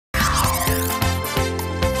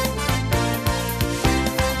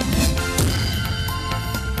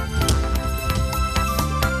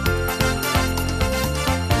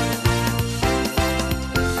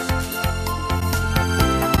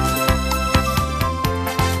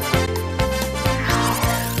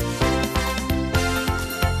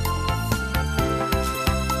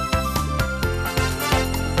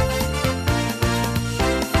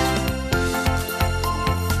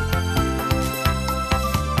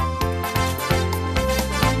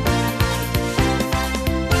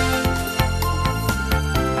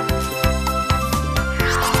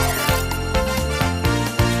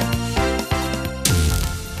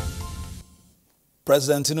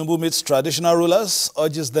President Tinubu meets traditional rulers,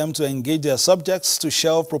 urges them to engage their subjects to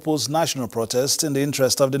shelve proposed national protest in the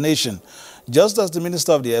interest of the nation. Just as the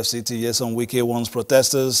Minister of the FCT, Nyesom Wike, wants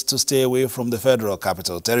protesters to stay away from the Federal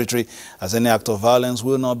Capital Territory, as any act of violence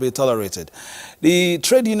will not be tolerated. The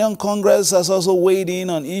Trade Union Congress has also weighed in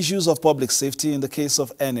on issues of public safety in the case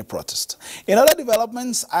of any protest. In other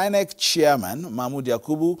developments, INEC Chairman Mahmoud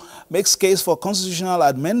Yakubu makes case for constitutional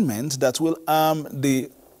amendment that will arm the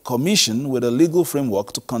Commission with a legal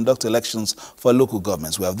framework to conduct elections for local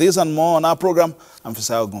governments. We have this and more on our program. I'm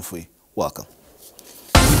Fisai Ogunfui. Welcome.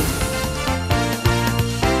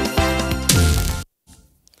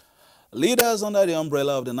 Leaders under the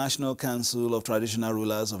umbrella of the National Council of Traditional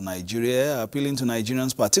Rulers of Nigeria are appealing to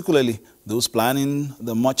Nigerians, particularly those planning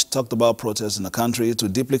the much-talked-about protests in the country, to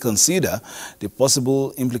deeply consider the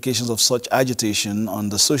possible implications of such agitation on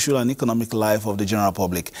the social and economic life of the general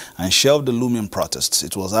public and shelve the looming protests.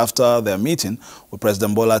 It was after their meeting with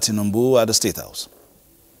President Bola Tinubu at the State House.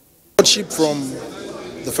 Leadership from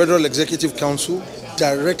the Federal Executive Council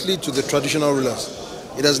directly to the traditional rulers.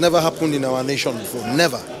 It has never happened in our nation before,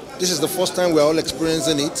 never. This is the first time we're all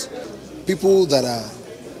experiencing it. People that are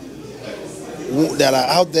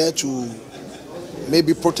out there to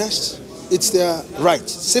maybe protest, it's their right,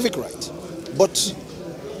 civic right. But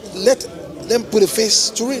let them put a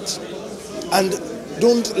face to it and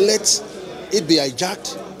don't let it be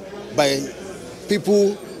hijacked by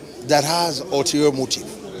people that has ulterior motive.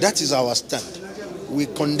 That is our stand. We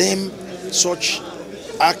condemn such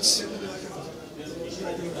acts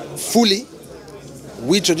fully.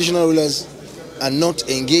 We traditional rulers are not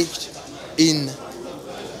engaged in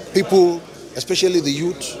people, especially the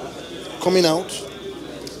youth, coming out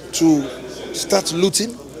to start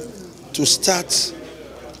looting, to start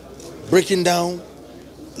breaking down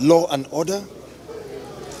law and order.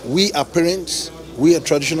 We are parents, we are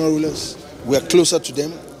traditional rulers, we are closer to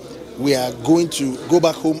them. We are going to go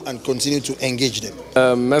back home and continue to engage them.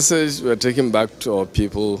 The message we're taking back to our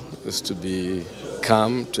people is to be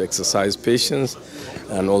calm, to exercise patience,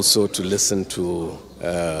 and also to listen to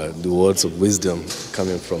the words of wisdom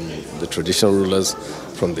coming from the traditional rulers,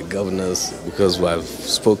 from the governors, because we have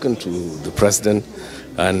spoken to the president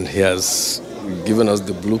and he has given us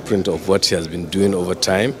the blueprint of what he has been doing over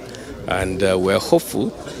time, and we're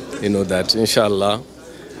hopeful, that inshallah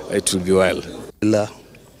it will be well.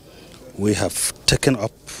 We have taken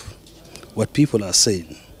up what people are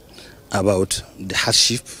saying about the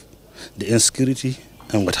hardship, the insecurity,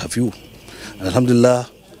 and what have you. And alhamdulillah,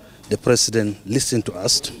 the president listened to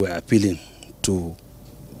us. We are appealing to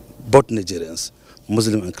both Nigerians,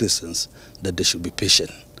 Muslims and Christians, that they should be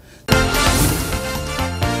patient.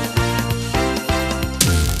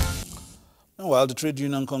 While the Trade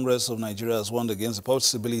Union Congress of Nigeria has warned against the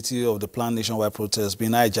possibility of the planned nationwide protests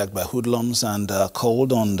being hijacked by hoodlums and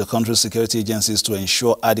called on the country's security agencies to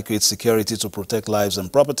ensure adequate security to protect lives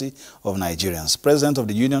and property of Nigerians. President of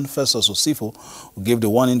the union, Festus Osifo, who gave the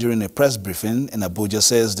warning during a press briefing in Abuja,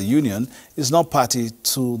 says the union is not party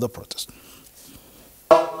to the protest.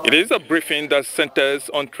 It is a briefing that centers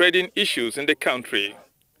on trading issues in the country.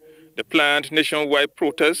 The planned nationwide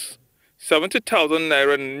protests, 70,000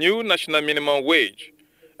 naira new national minimum wage,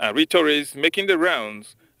 and rhetoric making the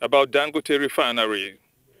rounds about Dangote refinery.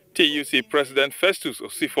 TUC President Festus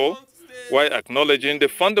Osifo, while acknowledging the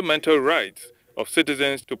fundamental rights of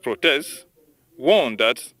citizens to protest, warned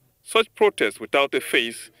that such protests without a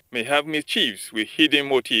face may have mischiefs with hidden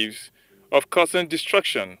motives of causing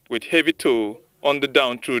destruction with heavy toll on the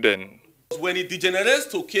downtrodden. When it degenerates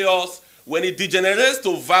to chaos, when it degenerates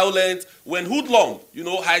to violence, when hoodlum,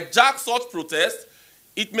 hijack such protests,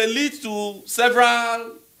 it may lead to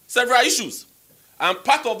several issues. And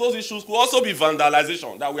part of those issues could also be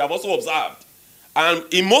vandalization that we have also observed. And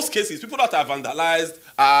in most cases, people that are vandalized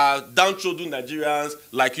are downtrodden Nigerians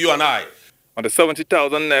like you and I. On the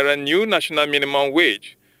 70,000 naira new national minimum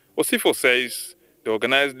wage, Osifo says the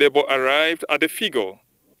organized labor arrived at the figure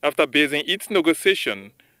after basing its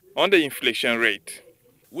negotiation on the inflation rate.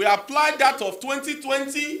 We applied that of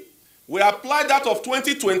 2020, we applied that of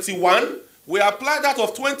 2021, we applied that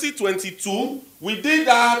of 2022, we did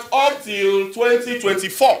that up till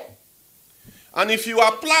 2024. And if you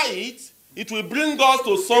apply it, it will bring us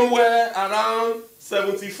to somewhere around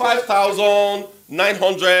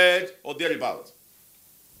 75,900 or thereabout.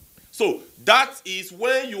 So that is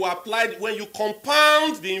when you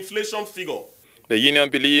compound the inflation figure. The union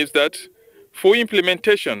believes that full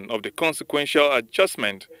implementation of the consequential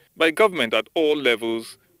adjustment by government at all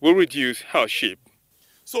levels will reduce hardship.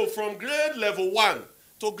 So from grade level 1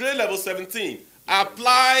 to grade level 17,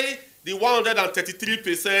 apply the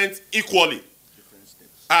 133% equally.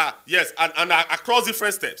 Yes, and across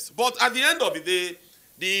different steps. But at the end of the day,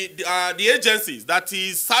 the agencies that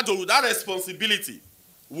is saddled with that responsibility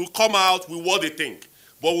will come out with what they think.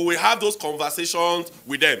 But we will have those conversations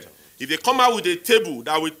with them. If they come out with a table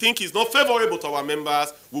that we think is not favorable to our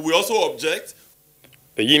members, we will also object.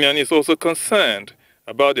 The union is also concerned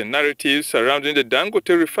about the narrative surrounding the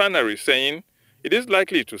Dangote refinery, saying it is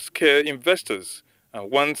likely to scare investors and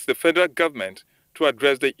wants the federal government to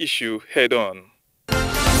address the issue head-on.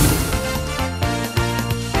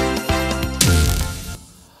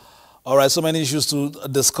 All right, so many issues to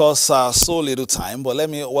discuss, so little time. But let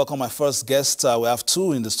me welcome my first guest. We have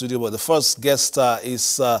two in the studio, but the first guest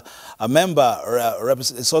is a member,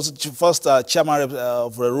 it's also first chairman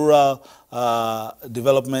of the Rural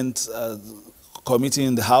Development Committee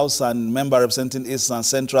in the House and member representing East and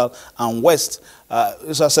Central and West.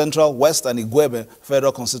 East Central, West and Igwebe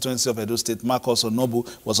Federal Constituency of Edo State. Marcus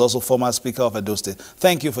Onobu was also former Speaker of Edo State.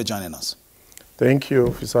 Thank you for joining us. Thank you,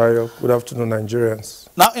 Fisayo. Good afternoon, Nigerians.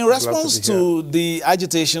 Now, in response to the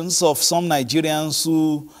agitations of some Nigerians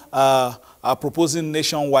who are proposing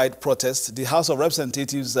nationwide protest, the House of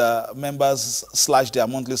Representatives members slashed their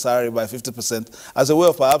monthly salary by 50% as a way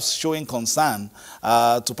of perhaps showing concern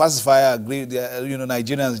to pacify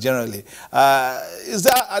Nigerians generally. Are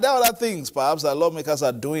there other things perhaps that lawmakers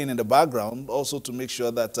are doing in the background also to make sure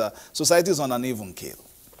that society is on an even keel?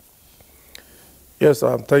 Yes,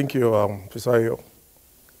 thank you, Fisayo.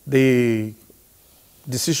 The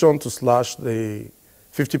decision to slash the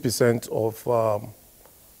 50% of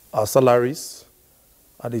our salaries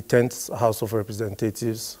at the 10th House of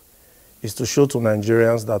Representatives is to show to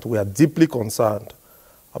Nigerians that we are deeply concerned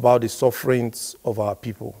about the sufferings of our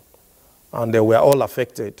people, and that we are all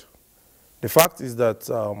affected. The fact is that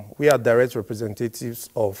we are direct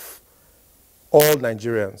representatives of all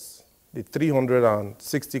Nigerians, the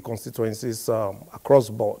 360 constituencies across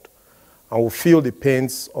board, and we feel the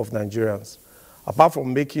pains of Nigerians. Apart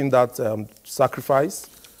from making that sacrifice,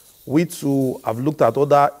 we too have looked at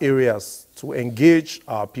other areas to engage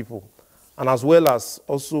our people, and as well as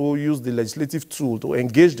also use the legislative tool to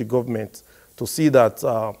engage the government to see that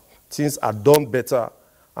things are done better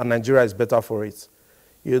and Nigeria is better for it.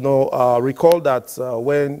 You know, recall that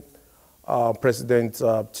when President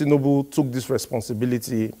Tinubu took this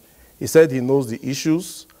responsibility, he said he knows the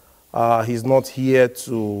issues. He's not here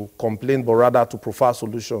to complain, but rather to provide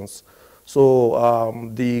solutions.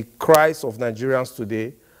 So the cries of Nigerians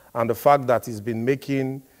today and the fact that he's been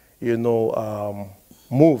making,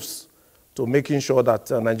 moves to making sure that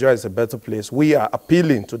Nigeria is a better place, we are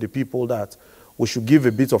appealing to the people that we should give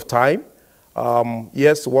a bit of time.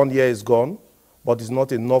 Yes, 1 year is gone, but it's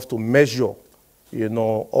not enough to measure,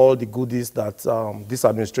 all the goodies that this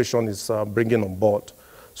administration is bringing on board.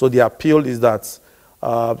 So the appeal is that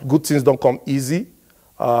good things don't come easy.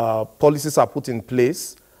 Policies are put in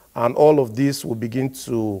place, and all of this will begin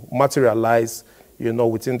to materialize,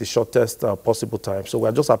 within the shortest possible time. So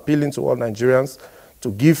we're just appealing to all Nigerians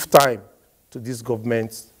to give time to this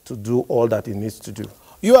government to do all that it needs to do.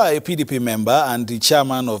 You are a PDP member and the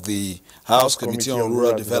chairman of the House Committee on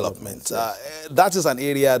Rural Development. That is an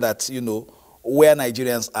area that, where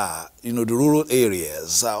Nigerians are, the rural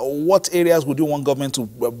areas. What areas would you want government to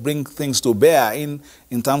bring things to bear in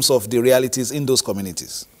terms of the realities in those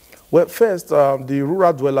communities? Well, first, the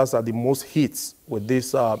rural dwellers are the most hit with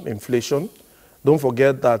this inflation. Don't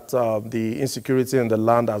forget that the insecurity in the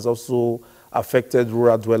land has also affected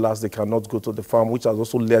rural dwellers. They cannot go to the farm, which has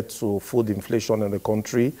also led to food inflation in the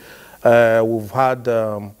country. We've had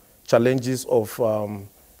challenges of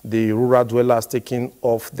the rural dwellers taking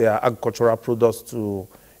off their agricultural products to,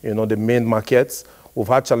 the main markets. We've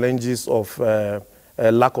had challenges of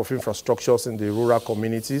lack of infrastructures in the rural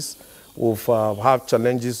communities. We've had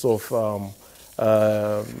challenges of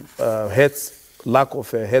lack of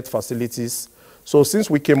health facilities. So since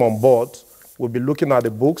we came on board, we'll be looking at the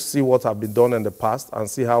books, see what have been done in the past, and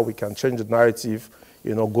see how we can change the narrative,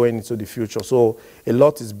 going into the future. So a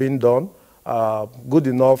lot is being done. Good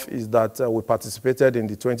enough is that we participated in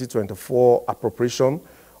the 2024 appropriation,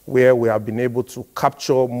 where we have been able to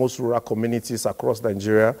capture most rural communities across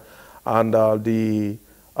Nigeria, and the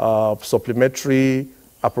supplementary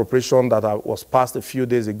appropriation that was passed a few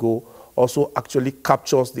days ago also actually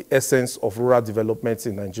captures the essence of rural development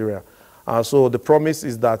in Nigeria. So the promise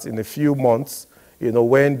is that in a few months,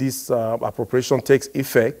 when this appropriation takes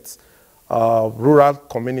effect, rural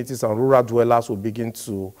communities and rural dwellers will begin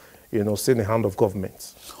to, see the hand of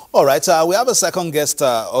government. All right, we have a second guest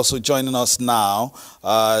also joining us now,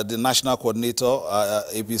 the National Coordinator,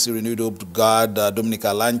 APC Renewed Hope Guard, Dominic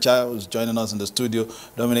Alancha, who's joining us in the studio.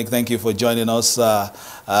 Dominic, thank you for joining us,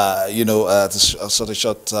 such a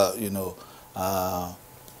short,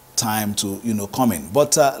 time to, come in.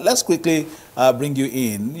 But let's quickly bring you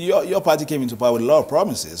in. Your party came into power with a lot of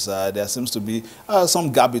promises. There seems to be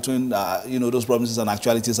some gap between, those promises and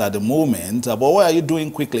actualities at the moment. But what are you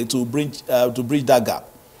doing quickly to bridge that gap?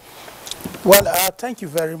 Well, thank you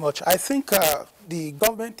very much. I think the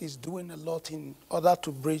government is doing a lot in order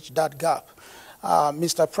to bridge that gap.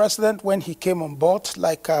 Mr. President, when he came on board,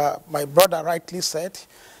 like my brother rightly said,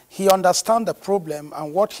 he understands the problem,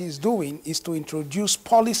 and what he's doing is to introduce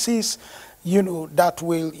policies, that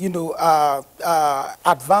will,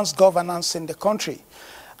 advance governance in the country.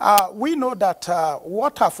 We know that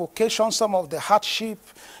what have occasioned some of the hardship,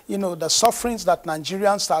 the sufferings that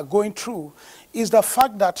Nigerians are going through is the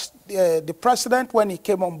fact that the president, when he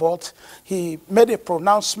came on board, he made a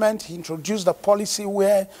pronouncement, he introduced a policy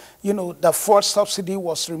where, the fuel subsidy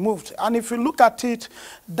was removed. And if you look at it,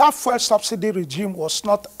 that fuel subsidy regime was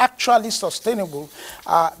not actually sustainable.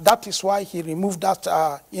 That is why he removed that,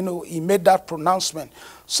 he made that pronouncement.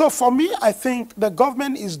 So for me, I think the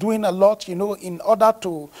government is doing a lot, in order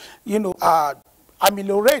to,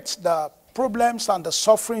 ameliorate the problems and the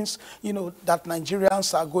sufferings, that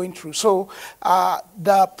Nigerians are going through. So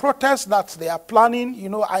the protests that they are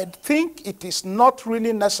planning, I think it is not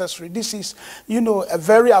really necessary. This is, a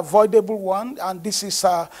very avoidable one, and this is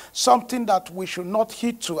something that we should not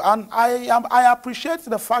heed to. And I appreciate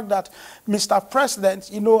the fact that Mr. President,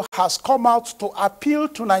 has come out to appeal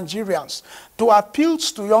to Nigerians, to appeal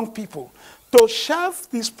to young people, to shelve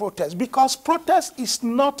this protest, because protest is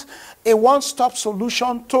not a one-stop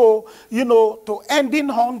solution to, to ending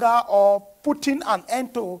hunger or putting an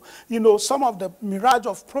end to, some of the mirage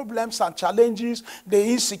of problems and challenges, the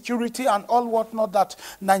insecurity and all whatnot that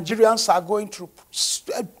Nigerians are going through.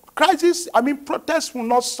 Crisis, protests will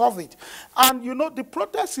not solve it. And, the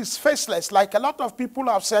protest is faceless. Like a lot of people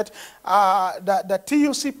have said, the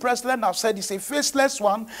TUC president have said it's a faceless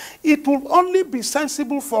one. It will only be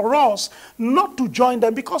sensible for us not to join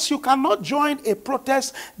them, because you cannot join a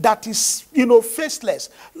protest that is, faceless.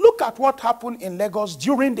 Look at what happened in Lagos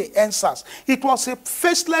during the EndSARS. It was a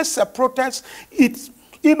faceless protest. It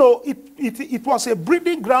was a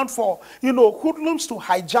breeding ground for, hoodlums to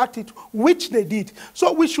hijack it, which they did.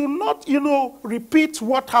 So we should not, repeat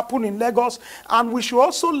what happened in Lagos, and we should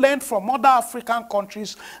also learn from other African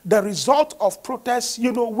countries the result of protests,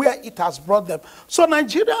 where it has brought them. So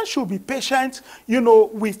Nigerians should be patient,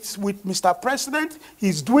 with Mr. President.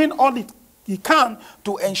 He's doing all he can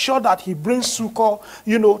to ensure that he brings succor,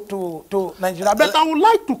 to Nigeria. But I would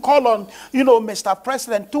like to call on, Mr.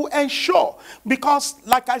 President to ensure, because,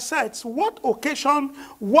 like I said, what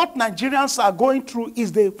Nigerians are going through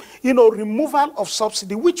is the, removal of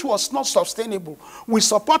subsidy, which was not sustainable. We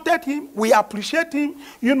supported him. We appreciate him,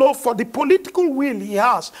 for the political will he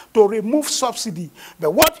has to remove subsidy.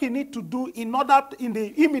 But what he needs to do in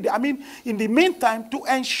the meantime, to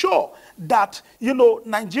ensure that,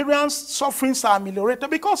 Nigerians' sufferings are ameliorated,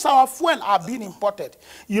 because our fuel are being imported.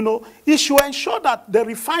 He should ensure that the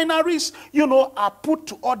refineries, are put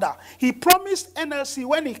to order. He promised NLC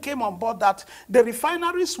when he came on board that the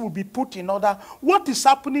refineries will be put in order. What is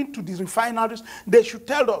happening to the refineries? They should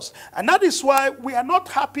tell us. And that is why we are not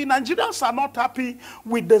happy. Nigerians are not happy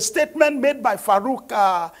with the statement made by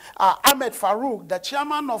Ahmed Farouk, the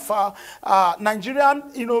chairman of Nigerian,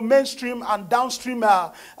 mainstream and downstream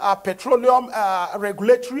petroleum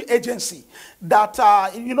regulatory agency, that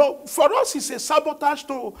for us it's a sabotage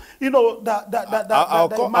to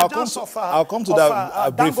the emergence of I'll come to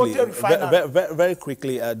that briefly, very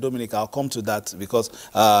quickly, Dominic. I'll come to that because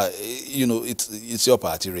it's your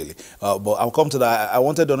party really, but I'll come to that. I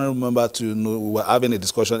wanted to remember to know we were having a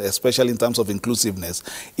discussion, especially in terms of inclusiveness,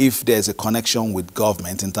 if there's a connection with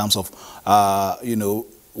government in terms of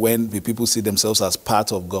when the people see themselves as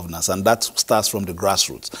part of governance, and that starts from the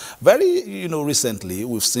grassroots. Very, recently,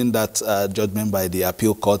 we've seen that judgment by the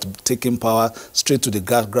appeal court taking power straight to the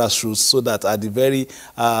grassroots, so that at the very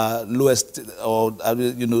lowest, or,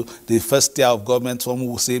 the first tier of government, some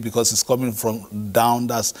will say because it's coming from down,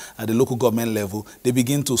 that's at the local government level, they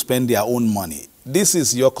begin to spend their own money. This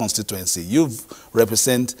is your constituency. You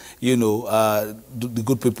represent, the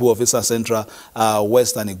good people of East Central,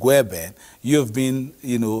 West and Igwebe. You've been,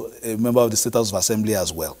 a member of the State House of Assembly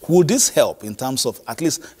as well. Would this help in terms of at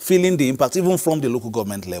least feeling the impact, even from the local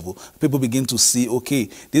government level? People begin to see, okay,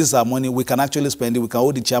 this is our money, we can actually spend it, we can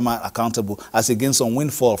hold the chairman accountable as against some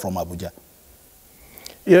windfall from Abuja.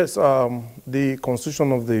 Yes, the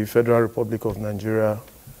Constitution of the Federal Republic of Nigeria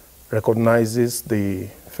recognizes the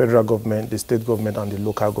federal government, the state government, and the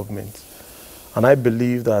local government. And I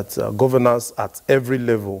believe that governance at every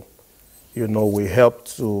level, will help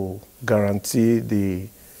to guarantee the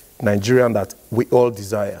Nigerian that we all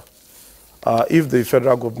desire. If the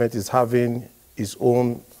federal government is having its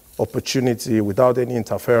own opportunity without any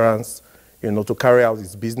interference, to carry out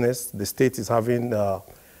its business, the state is having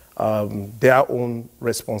their own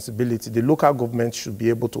responsibility. The local government should be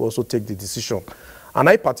able to also take the decision. And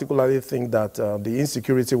I particularly think that the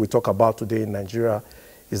insecurity we talk about today in Nigeria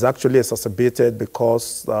is actually exacerbated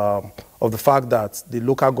because of the fact that the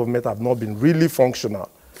local government have not been really functional.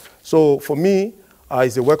 So for me,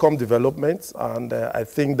 it's a welcome development, and I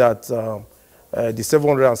think that the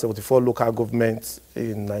 774 local governments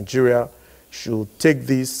in Nigeria should take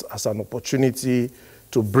this as an opportunity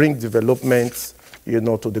to bring development,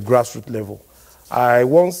 to the grassroots level. I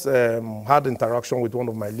once had interaction with one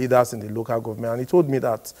of my leaders in the local government, and he told me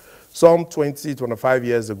that some 20, 25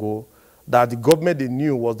 years ago, that the government they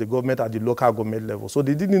knew was the government at the local government level. So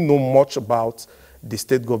they didn't know much about the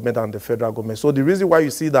state government and the federal government. So the reason why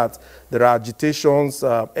you see that there are agitations,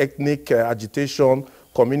 ethnic agitation,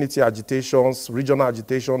 community agitations, regional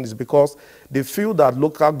agitation, is because they feel that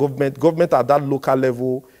local government at that local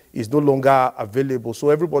level is no longer available.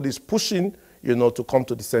 So everybody is pushing, to come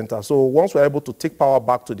to the center. So once we're able to take power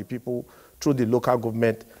back to the people through the local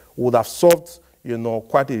government, we would have solved,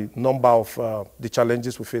 quite a number of the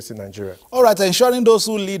challenges we face in Nigeria. All right, ensuring those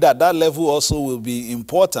who lead at that level also will be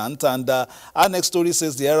important. And our next story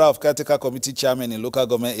says the era of caretaker committee chairmen in local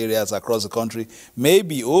government areas across the country may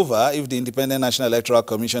be over if the Independent National Electoral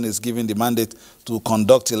Commission is given the mandate to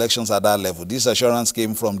conduct elections at that level. This assurance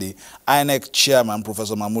came from the INEC chairman,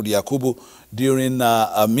 Professor Mahmood Yakubu, during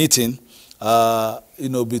a meeting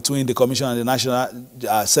between the Commission and the National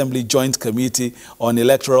Assembly Joint Committee on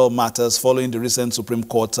Electoral Matters following the recent Supreme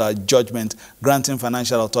Court judgment granting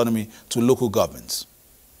financial autonomy to local governments.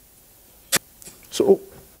 So,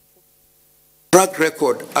 track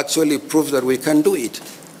record actually proves that we can do it.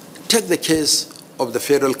 Take the case of the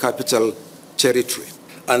Federal Capital Territory.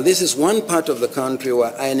 And this is one part of the country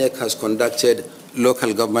where INEC has conducted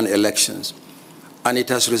local government elections. And it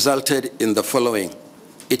has resulted in the following.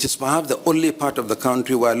 It is perhaps the only part of the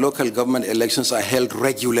country where local government elections are held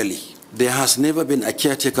regularly. There has never been a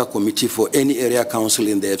caretaker committee for any area council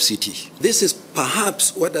in the FCT. This is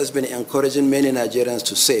perhaps what has been encouraging many Nigerians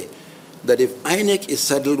to say that if INEC is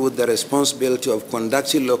saddled with the responsibility of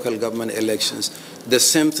conducting local government elections, the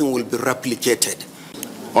same thing will be replicated.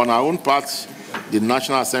 On our own part, the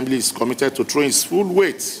National Assembly is committed to throwing its full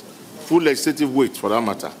weight, full legislative weight for that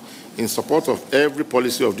matter, in support of every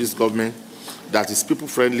policy of this government that is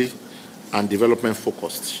people-friendly and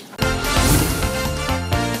development-focused.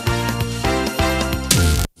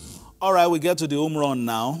 All right, we get to the home run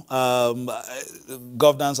now.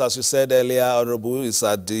 Governance, as you said earlier, Honorable, is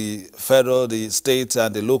at the federal, the state,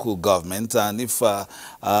 and the local government. And if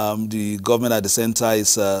the government at the center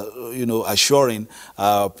is, assuring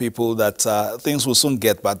people that things will soon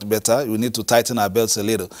get better, we need to tighten our belts a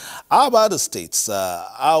little. How about the states?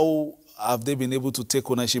 How have they been able to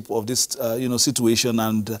take ownership of this, situation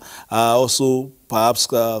and also perhaps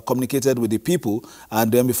communicated with the people?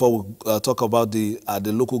 And then before we talk about the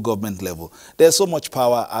local government level, there's so much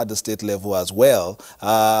power at the state level as well.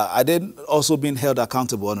 Are they also being held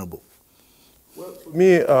accountable, Honorable? Well, for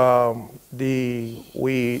me,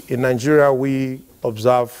 in Nigeria, we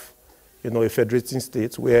observe, a federating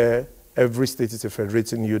state where every state is a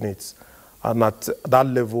federating unit. And at that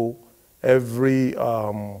level, every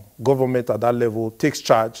government at that level takes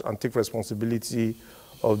charge and takes responsibility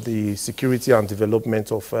of the security and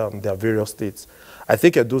development of their various states. I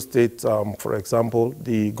think Edo State, for example,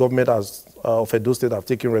 the government of Edo State have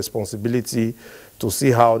taken responsibility to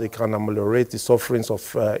see how they can ameliorate the sufferings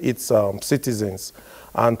of its citizens.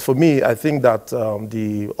 And for me, I think that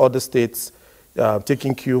the other states,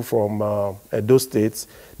 taking cue from Edo State,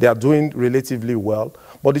 they are doing relatively well.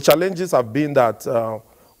 But the challenges have been that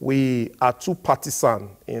we are too partisan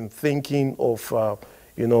in thinking of,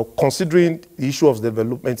 considering the issue of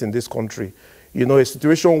development in this country. A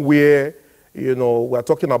situation where, we're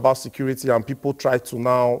talking about security and people try to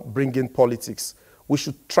now bring in politics. We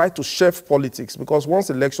should try to shelve politics, because once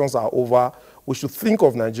elections are over, we should think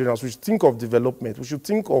of Nigerians, we should think of development, we should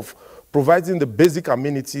think of providing the basic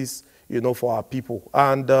amenities, for our people.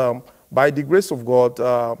 And by the grace of God,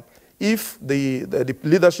 if the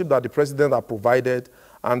leadership that the president has provided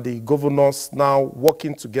and the governors now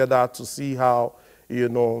working together to see how,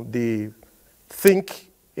 they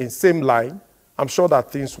think in same line I'm sure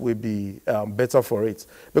that things will be better for it.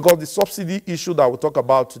 Because the subsidy issue that we'll talk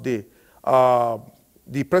about today,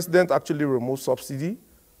 the president actually removed subsidy,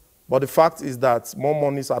 but the fact is that more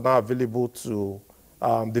monies are now available to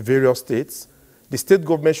the various states. The state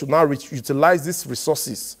government should now utilize these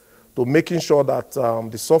resources to making sure that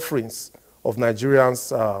the sufferings of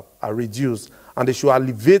Nigerians are reduced, and they should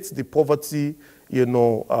alleviate the poverty,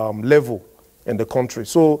 level in the country.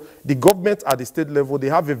 So the government at the state level, they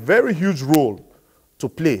have a very huge role to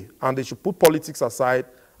play, and they should put politics aside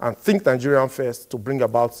and think Nigerian first to bring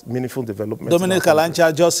about meaningful development. Dominic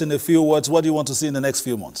Kalancha, just in a few words, what do you want to see in the next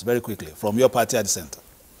few months, very quickly, from your party at the center?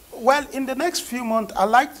 Well, in the next few months, I'd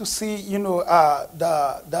like to see, the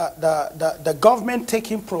government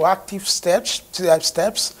taking proactive steps.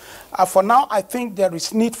 For now, I think there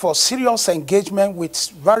is need for serious engagement with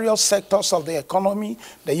various sectors of the economy,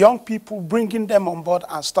 the young people, bringing them on board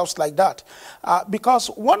and stuff like that. Because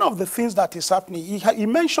one of the things that is happening, he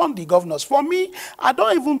mentioned the governors. For me, I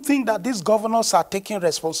don't even think that these governors are taking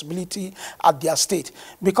responsibility at their state.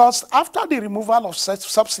 Because after the removal of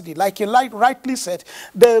subsidy, like you rightly said,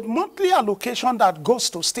 the monthly allocation that goes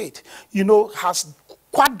to state, has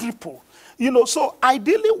quadrupled. So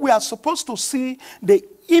ideally, we are supposed to see the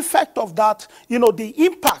effect of that, the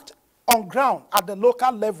impact on ground at the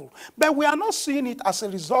local level. But we are not seeing it as a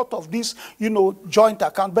result of this, joint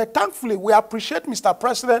account. But thankfully, we appreciate Mr.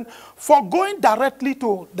 President for going directly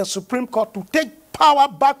to the Supreme Court to take power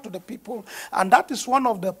back to the people. And that is one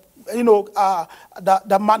of the,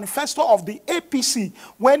 the manifesto of the APC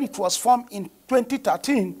when it was formed in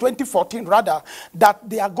 2014 rather, that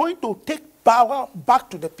they are going to take power back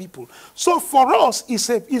to the people. So for us,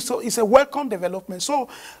 it's a welcome development. So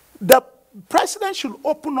the president should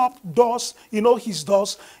open up doors, his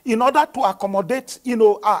doors, in order to accommodate,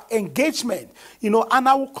 our engagement, and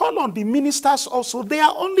I will call on the ministers also. They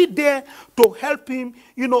are only there to help him,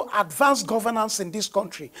 advance governance in this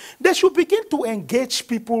country. They should begin to engage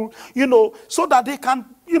people, so that they can,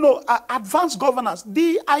 advanced governance.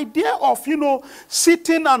 The idea of,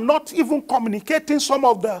 sitting and not even communicating some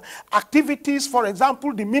of the activities, for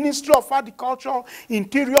example, the Ministry of Agriculture,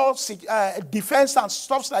 Interior, Defense, and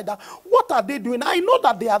stuff like that. What are they doing? I know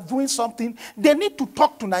that they are doing something. They need to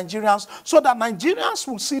talk to Nigerians so that Nigerians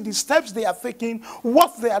will see the steps they are taking,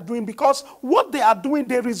 what they are doing, because what they are doing,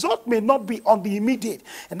 the result may not be on the immediate.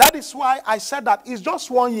 And that is why I said that it's just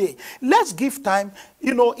 1 year. Let's give time.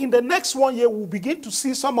 In the next 1 year, we'll begin to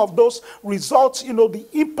see some of those results, the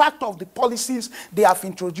impact of the policies they have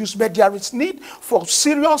introduced. But there is need for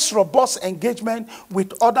serious, robust engagement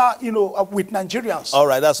with other, with Nigerians. All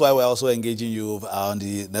right, that's why we're also engaging you on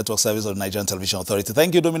the network service of the Nigerian Television Authority.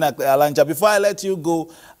 Thank you, Dominic Alanja. Before I let you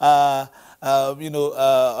go,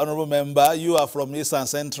 Honorable Member, you are from Eastern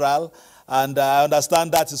Central, and I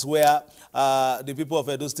understand that is where the people of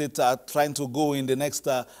Edo State are trying to go in the next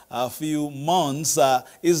few months.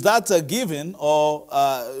 Is that a given, or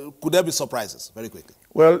could there be surprises? Very quickly.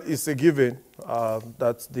 Well, it's a given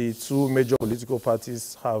that the two major political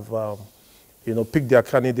parties have, picked their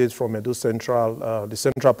candidates from Edo Central, the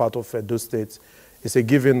central part of Edo State. It's a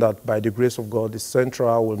given that by the grace of God, the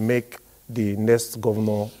Central will make the next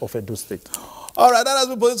governor of Edo State. All right, that has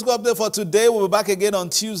been Political Update for today. We'll be back again on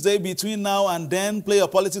Tuesday. Between now and then, play your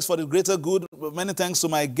politics for the greater good. Many thanks to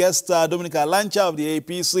my guest, Dominic Alancha of the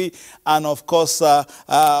APC, and of course,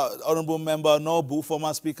 Honorable Member Nobu,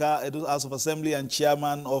 former Speaker, Edo House of Assembly, and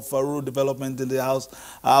Chairman of Rural Development in the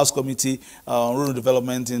House Committee on Rural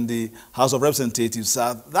Development in the House of Representatives.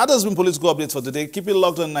 That has been Political Update for today. Keep it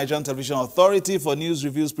locked on Nigerian Television Authority for news,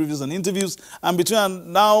 reviews, previews, and interviews. And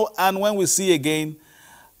between now and when we see again,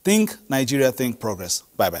 think Nigeria, think progress.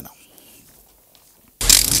 Bye-bye now.